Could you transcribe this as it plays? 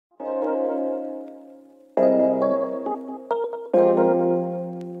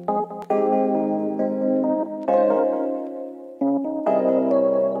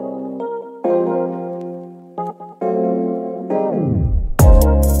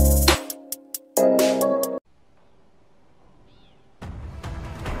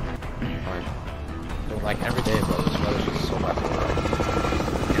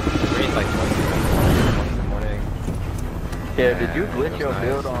Kev, did you glitch your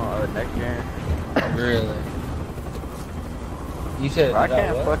build on next gen? Really? You said Bro, I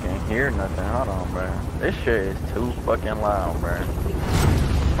can't fucking hear nothing. Hold on, bro. This shit is too fucking loud, bro. Damn,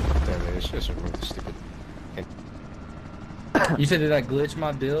 man, this shit's really stupid. You said did I glitch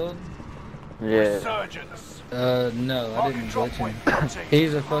my build? Yeah. No, I didn't glitch him.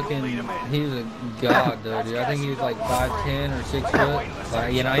 He's a god though, dude. I think he's like 5'10" or 6 foot.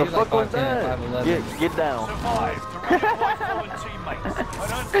 Like, you know, he's like 5'10", 5'11". Get down.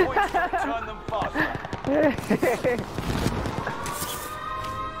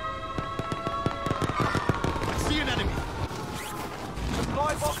 See an enemy.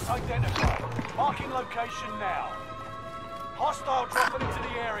 Supply box identified. Marking location now. Hostile dropping into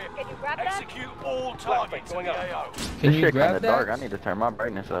the area. Can you grab that? Execute all targets in the AO. Can you shit grab kinda that? dark. I need to turn my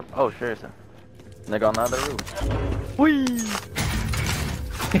brightness up. Oh shit, it's a nigga on the other roof. Whee!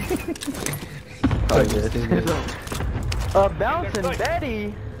 Oh yeah. Bouncing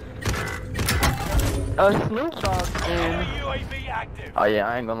Betty. A Snoop Dogg skin. UAV active. Oh yeah,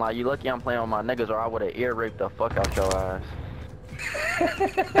 I ain't gonna lie. You lucky I'm playing with my niggas, or I would've ear raped the fuck out your ass.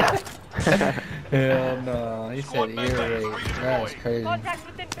 Hell no, he said ear rape. That's crazy. Contact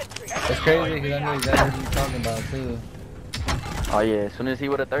with infantry. That's crazy because I know exactly what you're talking about too. Oh yeah, as soon as he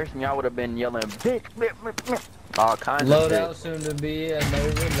would've thirsted me, I would've been yelling, bitch, all kinds Load of out soon to be at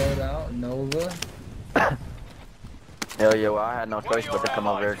Nova. Load out Nova. Hell yeah, well I had no choice but to come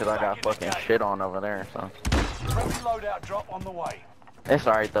over here because I got fucking shit on over there, so. Friendly loadout drop on the way. It's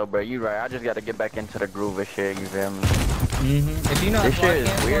alright though, bro. You right. I just gotta get back into the groove of shit. You feel me? If you not This shit is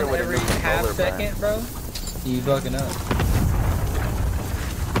fucking weird with a every new half controller, second, bro, you fucking up.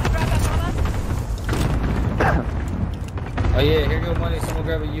 Oh yeah, here go money. Someone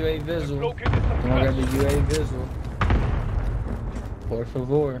grab a UA visual. Someone grab a UA visual. Por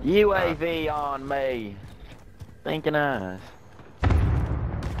favor. UAV on me. Thinking us.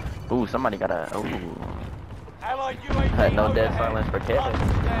 Ooh, somebody got a. Ooh. Allied UAV No dead overhead. silence for Kevin.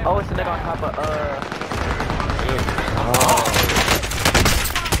 Oh, it's a nigga on top of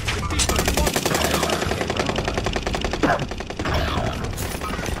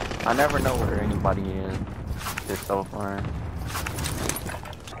I never know where anybody is. It's so fun.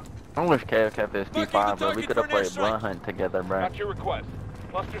 I wish Kev kept his P5, bro. We could have played Blood Hunt together, bro. Got your request.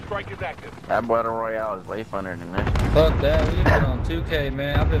 Cluster strike is active. That Battle Royale is way funner than this. Fuck that. We been on 2K,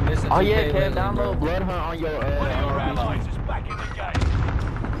 man. I've been missing 2K. Oh yeah, Kev, lately, download bro. Blood Hunt on your One of your allies is back in the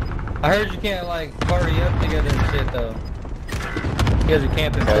game. I heard you can't like party up together and shit though. You guys are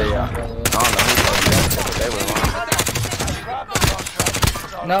camping. Yeah. By the way. I don't know who told you that, but they were wrong.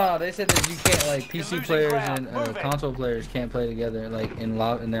 No, they said that you can't like PC players and console players can't play together like in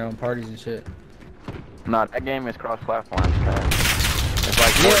their own parties and shit. Nah, that game is cross-platform. It's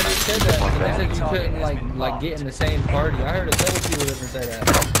like Yeah, Fortnite. they said that. They said you couldn't like get in the same party. I heard a couple people different say that.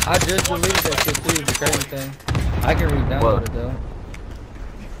 I just deleted that shit too. The crazy thing, I can re-download it though.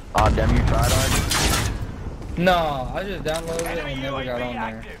 Oh damn, you tried already? No, I just downloaded it and never got on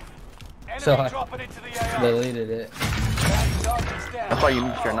there. So I deleted it. That's why you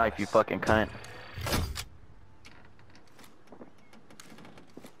mute your knife, you fucking cunt.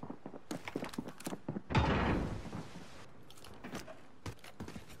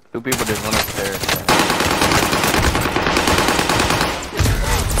 Two people just went upstairs.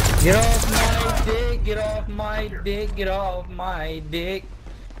 Get off my dick, get off my dick, get off my dick.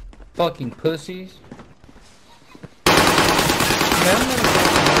 Fucking pussies. Man, I'm never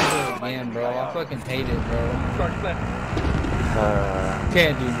gonna again, bro. I fucking hate it, bro.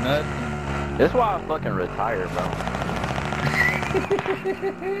 Can't do nothing. That's why I fucking retired, bro.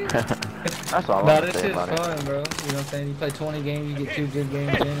 That's all Nah, I'm this saying shit's about it. fun, bro. You know what I'm saying? You play 20 games, you get 2 good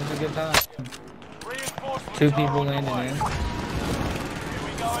games in. It's a good time. 2 people landing in. Here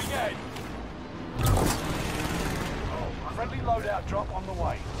we go again. Friendly loadout drop on the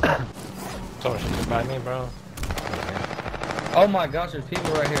way. Someone should just buy me, bro. Oh my gosh, there's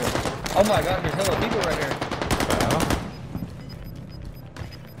people right here. Oh my gosh, there's hella people right here.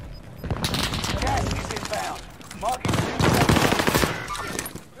 Gas is inbound. Marking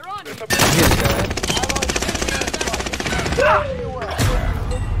You're on it.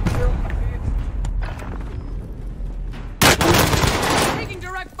 Taking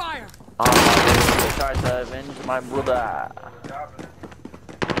direct fire. Oh my god, they tried to avenge my brother.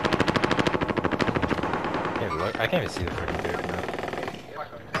 Hey, look, I can't even see the freaking dude, man.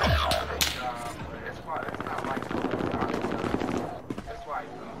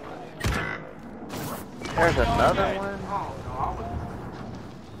 There's another one.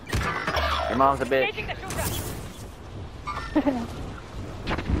 Your mom's a bitch. Taking the shooter.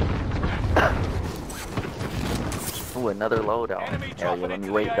 Ooh, another loadout. Enemy Hell yeah, dropping let me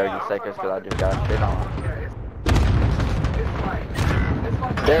into wait the 30 AO. seconds because I just got shit on.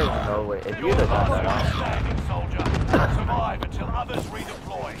 There's no way. If you'd have done that on. Standing, soldier. Survive until others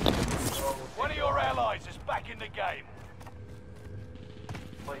redeploy. One of your allies is back in the game.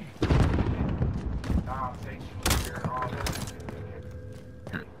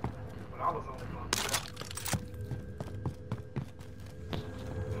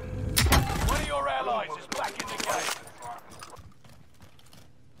 One of your allies is back in the game.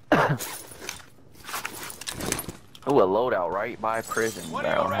 Ooh, a loadout right by prison, bro. One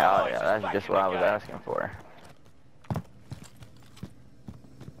of your Hell allies yeah, is that's back just in what the I was game. asking for.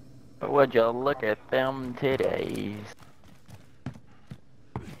 Would you look at them titties?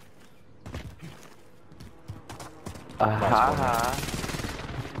 Ha.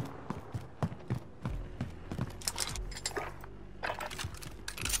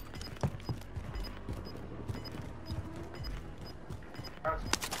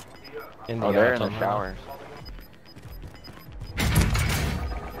 Oh, they're in the showers.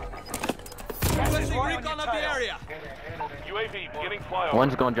 Requesting recon of the area. UAV beginning flyover.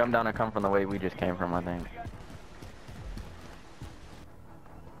 One's gonna jump down and come from the way we just came from, I think.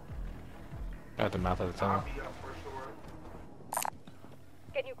 At the mouth of the tunnel.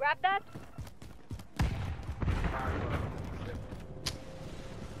 Can you grab that?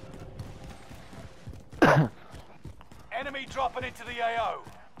 Enemy dropping into the AO.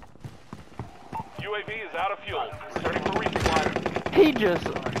 UAV is out of fuel. Turning for resupply. He just...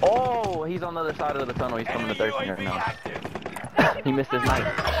 Oh, he's on the other side of the tunnel. He's coming to Enemy Thurston right UAV now. active. He missed his knife.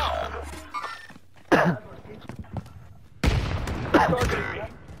 You're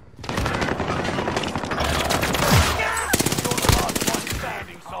the last one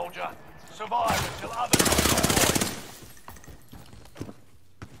standing, soldier. Survive until others redeploy.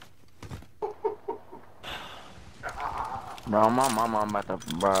 Bro, my mama, I'm about to...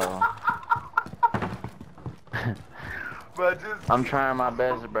 Bro. I'm trying my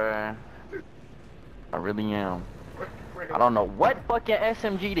best, bro. I really am. I don't know what fucking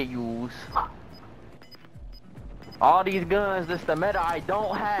SMG to use. All these guns, this the meta I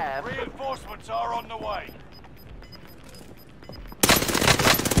don't have. Reinforcements are on the way.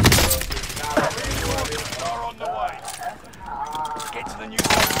 Reinforcements are on the way. Get to the new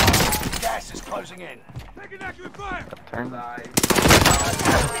zone. Gas is closing in. Taking accurate fire. Turn.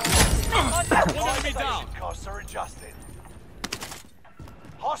 Enemy down. Costs are adjusted.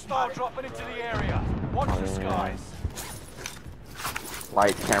 Hostile dropping into the area. Watch the skies.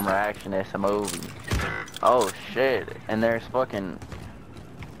 Lights, camera, action, SMOV. Oh shit. And there's fucking...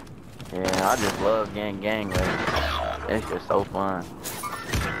 Yeah, I just love gang race. It's just so fun.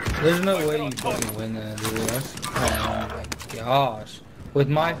 There's no way you fucking win that, dude. That's, oh my gosh. With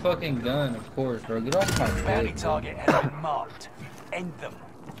my fucking gun, of course, bro. Get off my Bounty dick, bro. target has been marked. End them.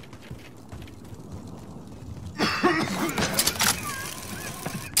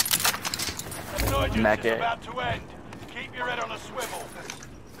 Mac Resurgence is it. about to end. Keep your head on a swivel.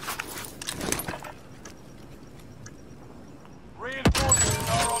 Reinforcements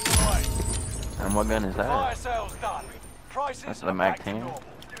are on the way. And what gun is Fire that? sales done. Prices That's are the Mac back to 10. normal.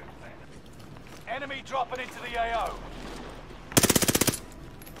 Enemy dropping into the AO.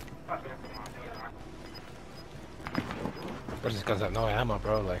 But these guns have no ammo,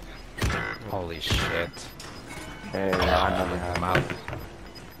 bro. Like, holy shit. Hey, yeah, I know I'm out.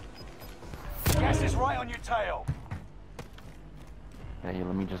 Gas is right on your tail. Hey,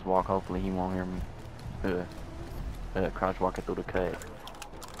 let me just walk. Hopefully he won't hear me. Crouch walking through the cut.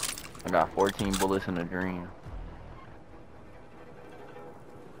 I got 14 bullets in a dream.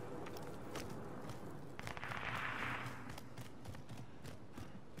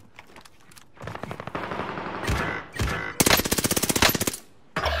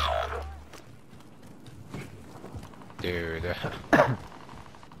 Dude.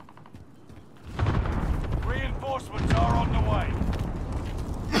 Reinforcements are on the way.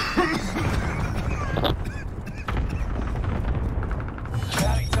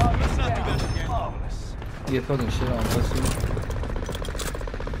 Bounty target's down. Marvelous. You get fucking shit on, pussy.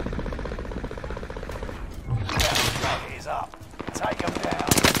 Bounty target is up. Take them down.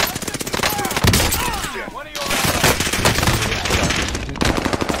 One of your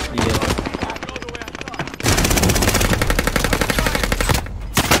Yeah.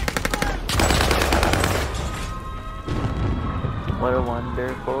 What a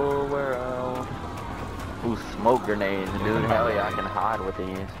wonderful world. Ooh, smoke grenades, dude. Hell yeah, I can hide with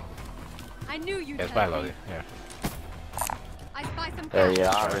these. I knew you'd Yeah, it's help by me. loaded. Yeah. I spy some Hell cash.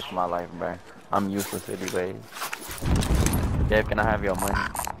 yeah, I risk my life, bro. I'm useless anyways. Dave, can I have your money?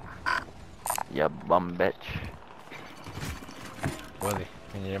 Yeah, bum bitch. Willie.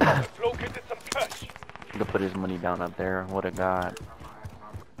 In your mouth. Located some cash. He could put his money down up there. What a god.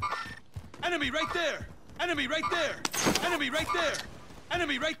 Enemy right there! Enemy right there! Enemy right there!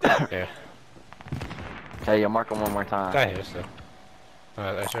 Enemy right there! Yeah. Hey, you mark him one more time. Got here still.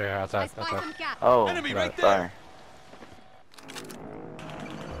 I'll show you I outside. spy Outside. some gas. Oh, Enemy right sorry.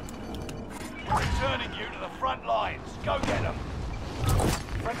 Returning you to the front lines. Go get them.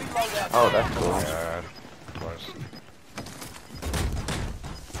 Friendly loadout. Oh, that's cool. Yeah, of course.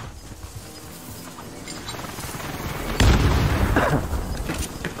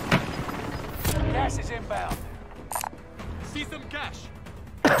 Gas is inbound. See some cash.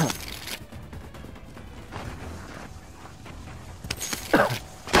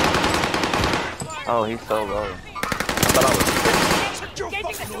 Oh, he's so low. I thought I was.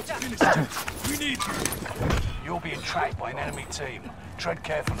 We need you. You're being tracked by an enemy team. Tread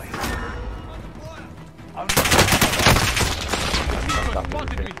carefully.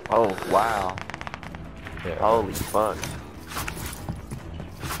 Oh, wow. Yeah. Holy fuck.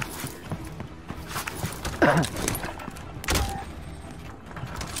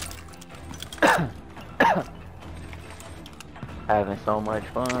 Having so much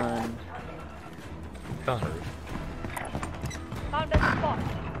fun. Don't hurt. Found a spot.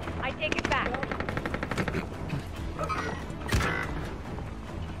 I take it back.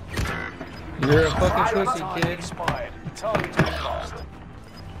 You're a fucking pussy, Time kid. expired. Target been lost.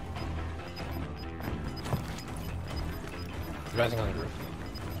 Rising on the roof.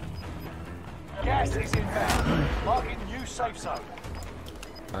 Gas is inbound. Marking new safe zone.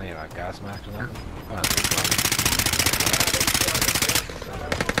 I don't need like gas mask or nothing.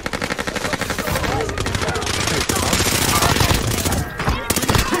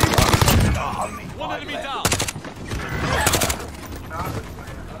 One enemy down.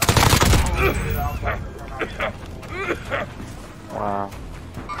 Wow.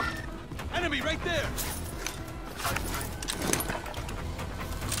 Enemy right there.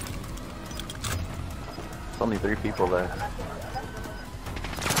 There's only 3 people left.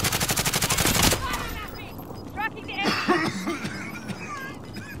 Tracking the enemy.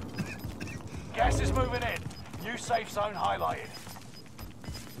 Gas is moving in. New safe zone highlighted.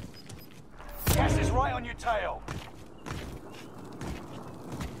 Gas is right on your tail.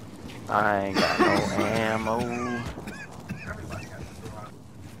 I ain't got no ammo.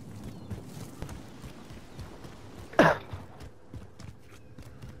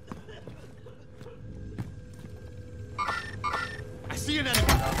 I see an enemy.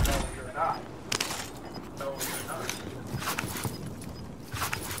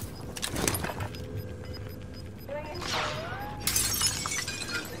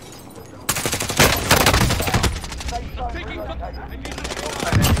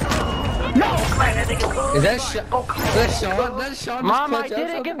 Is that Sean? That's Sean. Mom, I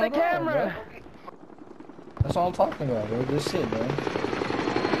didn't get the camera. That's all I'm talking about, bro. This shit, bro.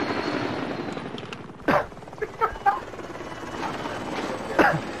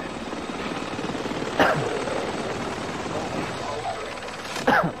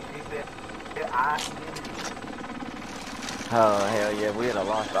 Oh, hell yeah. We had a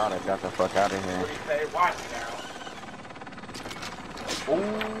lost auto. Got the fuck out of here.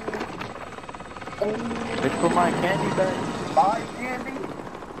 Let's put my candy back. My candy?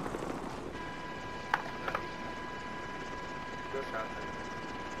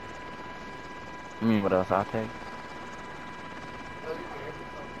 What else I'll take?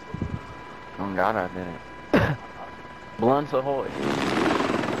 Oh god, I didn't. Blunts ahoy.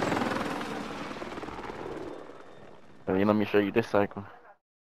 Let me show you this cycle.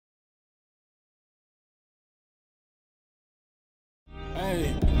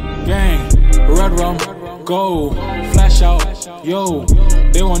 Hey, gang, RedRum, go, flash out, yo,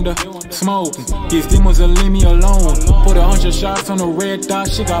 they want the smoke. These demons will leave me alone. Put 100 shots on the red dot,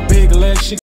 she got big legs, she